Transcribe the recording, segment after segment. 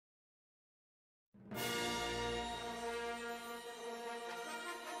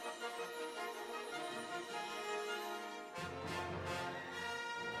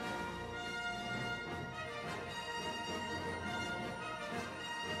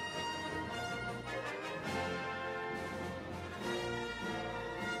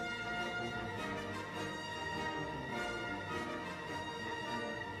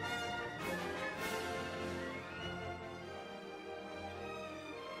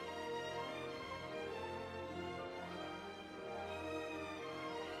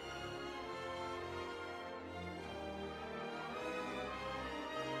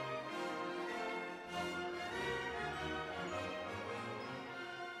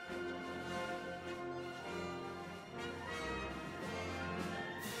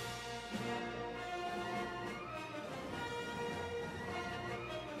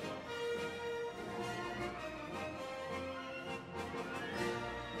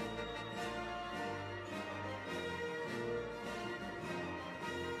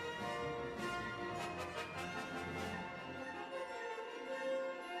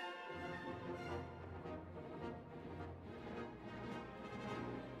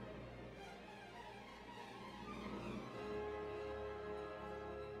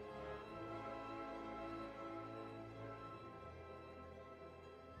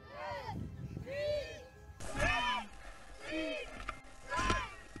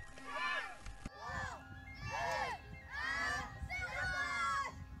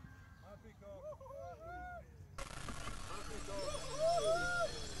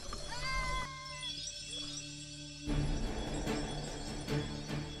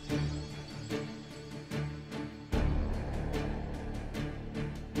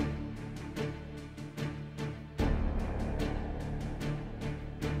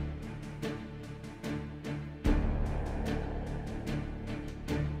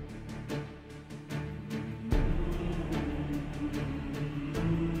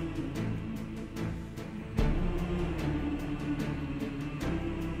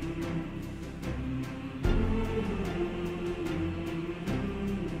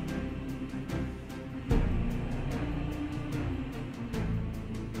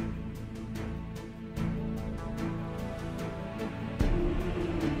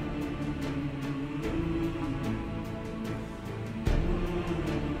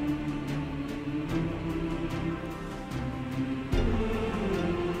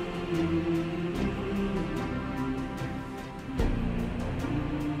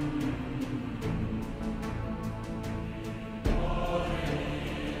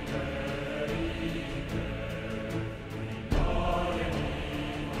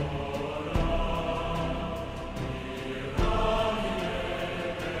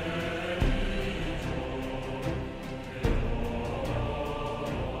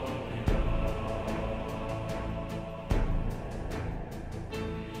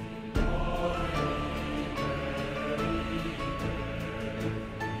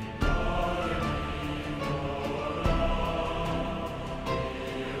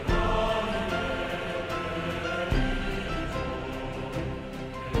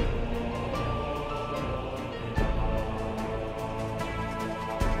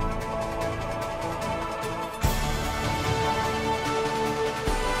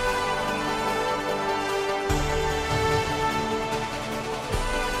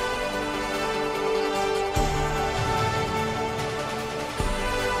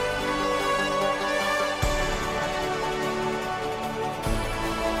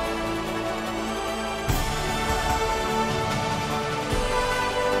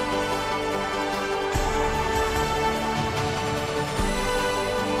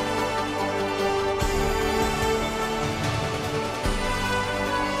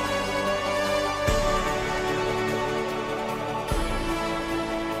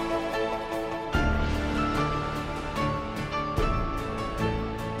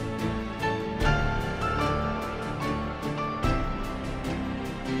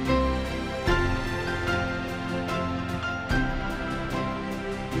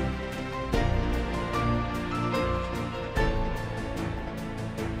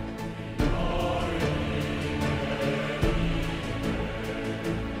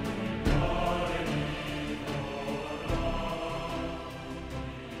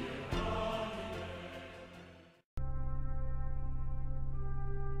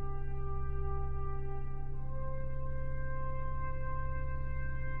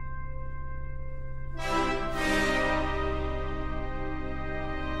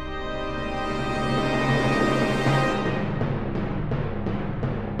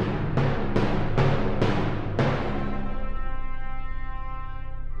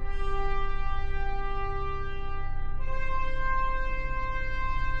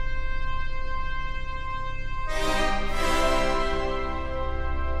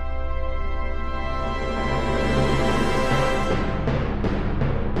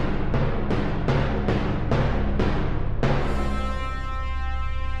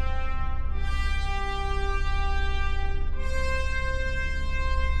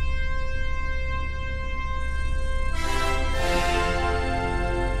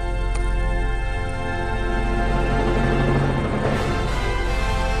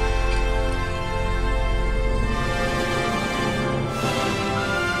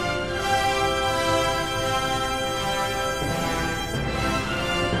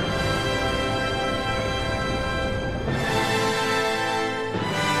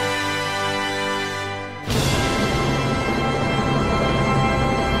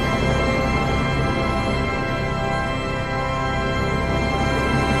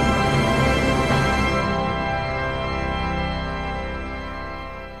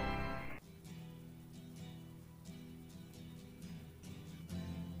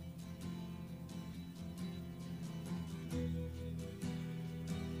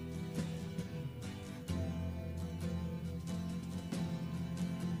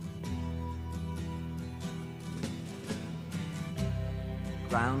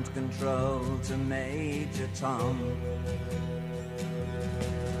Ground control to Major Tom.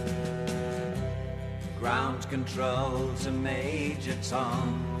 Ground control to Major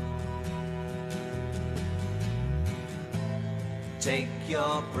Tom. Take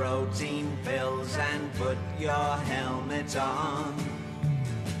your protein pills and put your helmet on.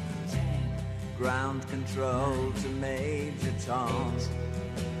 Ground control to Major Tom.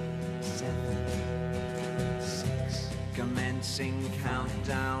 7, 6. Commencing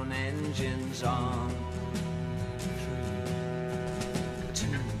countdown, engines on. 3, 2.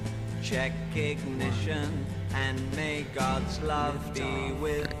 Check ignition and may God's love be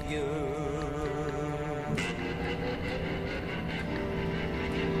with you.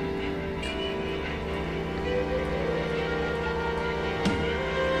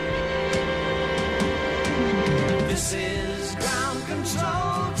 This is ground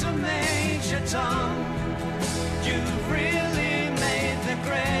control to Major Tom. You've really made the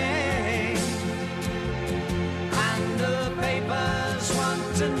grade, and the papers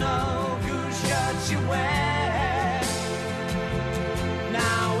want to know whose shirt you wear.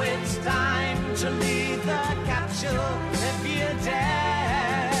 Now it's time to leave the capsule if you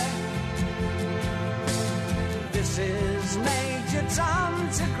dare. This is Major Tom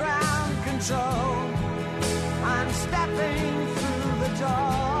to ground control. I'm stepping through the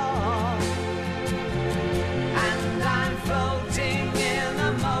door, and I'm floating in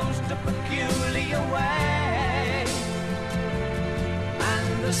a most peculiar way,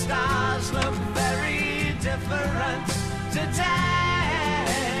 and the stars look very different today.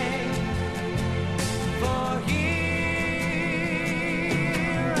 For here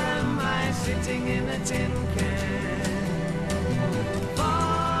am I sitting in a tin